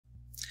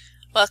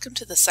Welcome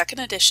to the second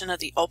edition of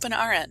the Open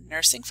RN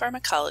Nursing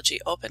Pharmacology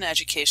Open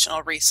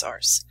Educational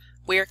Resource.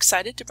 We are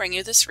excited to bring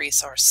you this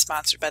resource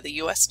sponsored by the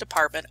U.S.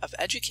 Department of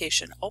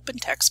Education Open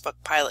Textbook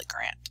Pilot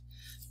Grant.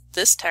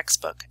 This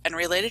textbook and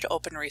related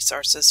open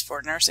resources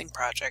for nursing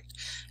project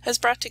has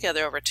brought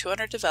together over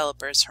 200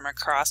 developers from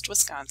across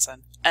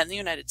Wisconsin and the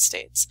United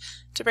States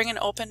to bring an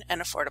open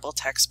and affordable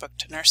textbook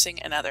to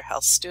nursing and other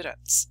health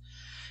students.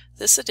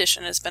 This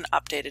edition has been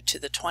updated to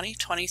the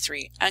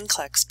 2023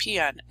 NCLEX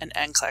PN and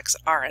NCLEX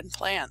RN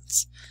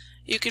plans.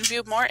 You can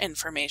view more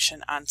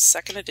information on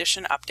second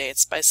edition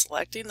updates by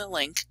selecting the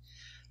link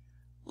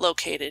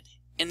located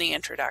in the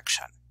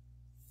introduction.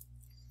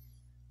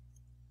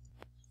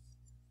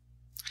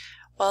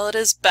 While it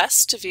is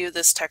best to view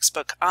this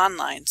textbook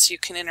online so you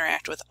can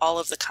interact with all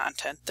of the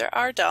content, there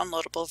are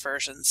downloadable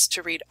versions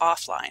to read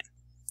offline.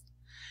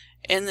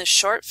 In this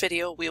short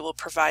video, we will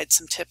provide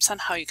some tips on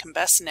how you can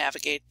best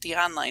navigate the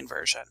online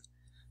version.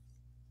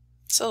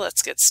 So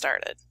let's get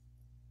started.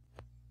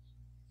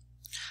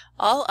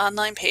 All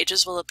online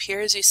pages will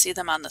appear as you see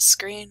them on the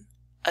screen.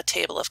 A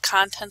table of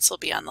contents will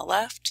be on the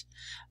left.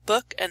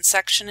 Book and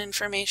section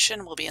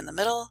information will be in the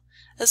middle,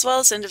 as well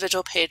as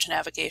individual page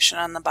navigation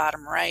on the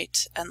bottom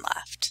right and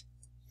left.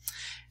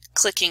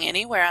 Clicking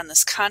anywhere on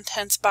this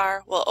contents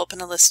bar will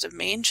open a list of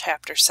main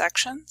chapter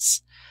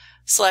sections.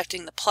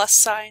 Selecting the plus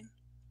sign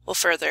will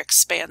further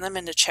expand them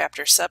into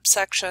chapter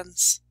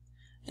subsections,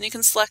 and you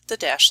can select the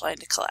dash line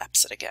to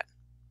collapse it again.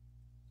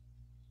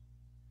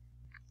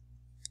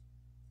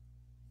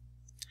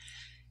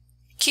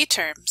 Key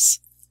terms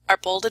are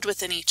bolded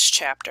within each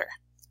chapter.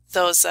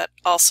 Those that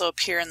also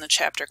appear in the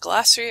chapter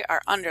glossary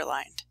are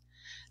underlined.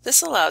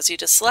 This allows you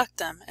to select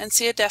them and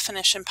see a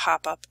definition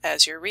pop up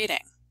as you're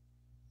reading.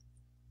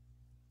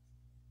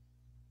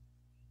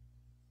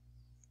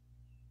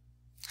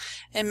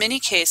 In many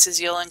cases,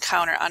 you'll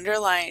encounter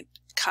underlined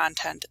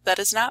content that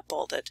is not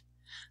bolded.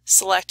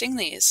 Selecting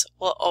these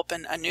will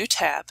open a new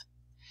tab,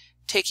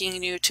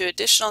 taking you to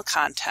additional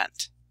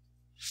content,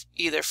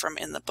 either from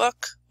in the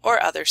book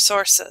or other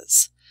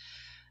sources.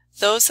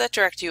 Those that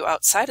direct you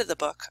outside of the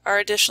book are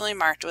additionally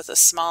marked with a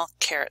small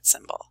caret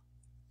symbol.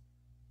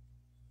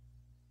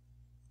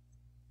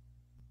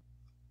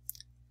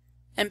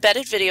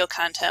 Embedded video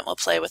content will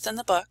play within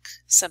the book.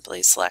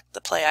 Simply select the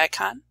play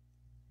icon.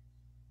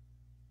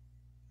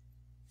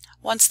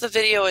 Once the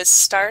video is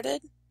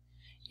started,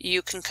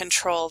 you can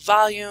control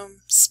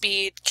volume,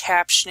 speed,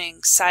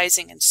 captioning,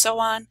 sizing, and so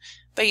on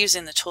by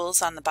using the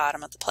tools on the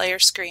bottom of the player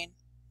screen.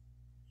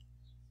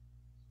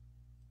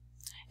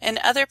 In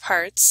other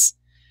parts,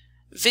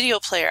 video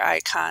player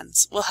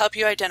icons will help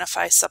you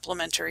identify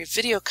supplementary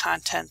video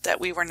content that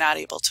we were not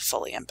able to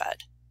fully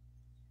embed.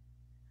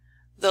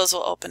 Those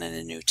will open in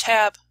a new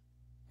tab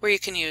where you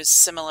can use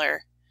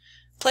similar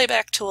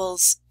playback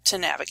tools to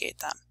navigate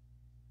them.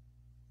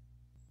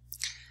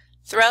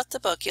 Throughout the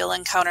book, you'll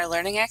encounter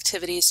learning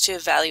activities to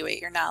evaluate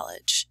your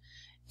knowledge.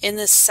 In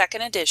this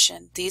second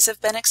edition, these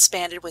have been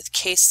expanded with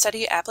case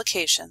study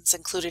applications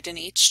included in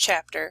each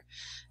chapter,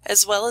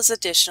 as well as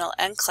additional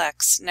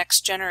NCLEX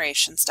Next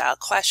Generation style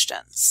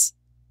questions.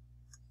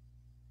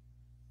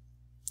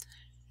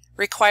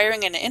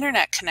 Requiring an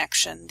internet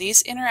connection,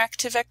 these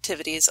interactive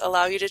activities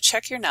allow you to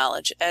check your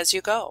knowledge as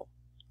you go.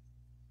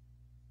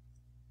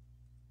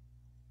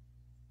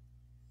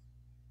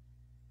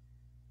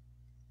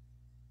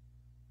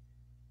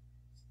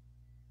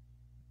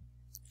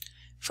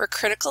 For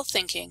critical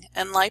thinking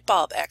and light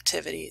bulb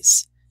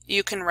activities,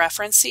 you can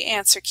reference the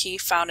answer key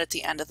found at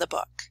the end of the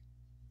book.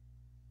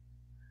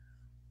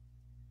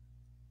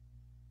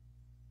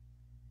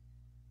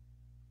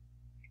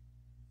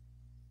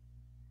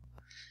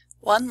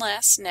 One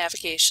last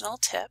navigational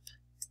tip.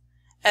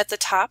 At the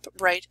top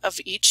right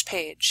of each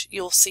page,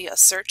 you'll see a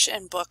search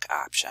and book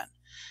option.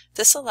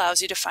 This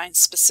allows you to find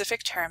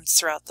specific terms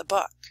throughout the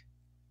book.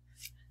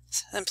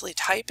 Simply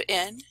type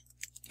in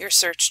your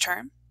search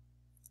term,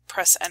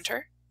 press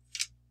enter,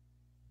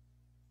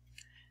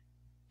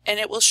 and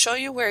it will show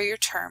you where your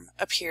term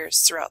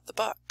appears throughout the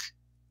book.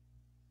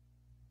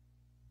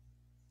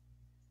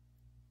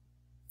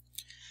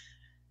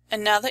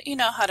 And now that you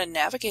know how to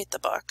navigate the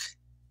book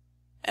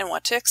and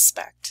what to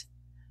expect,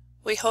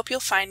 we hope you'll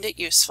find it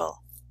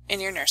useful in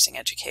your nursing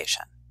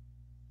education.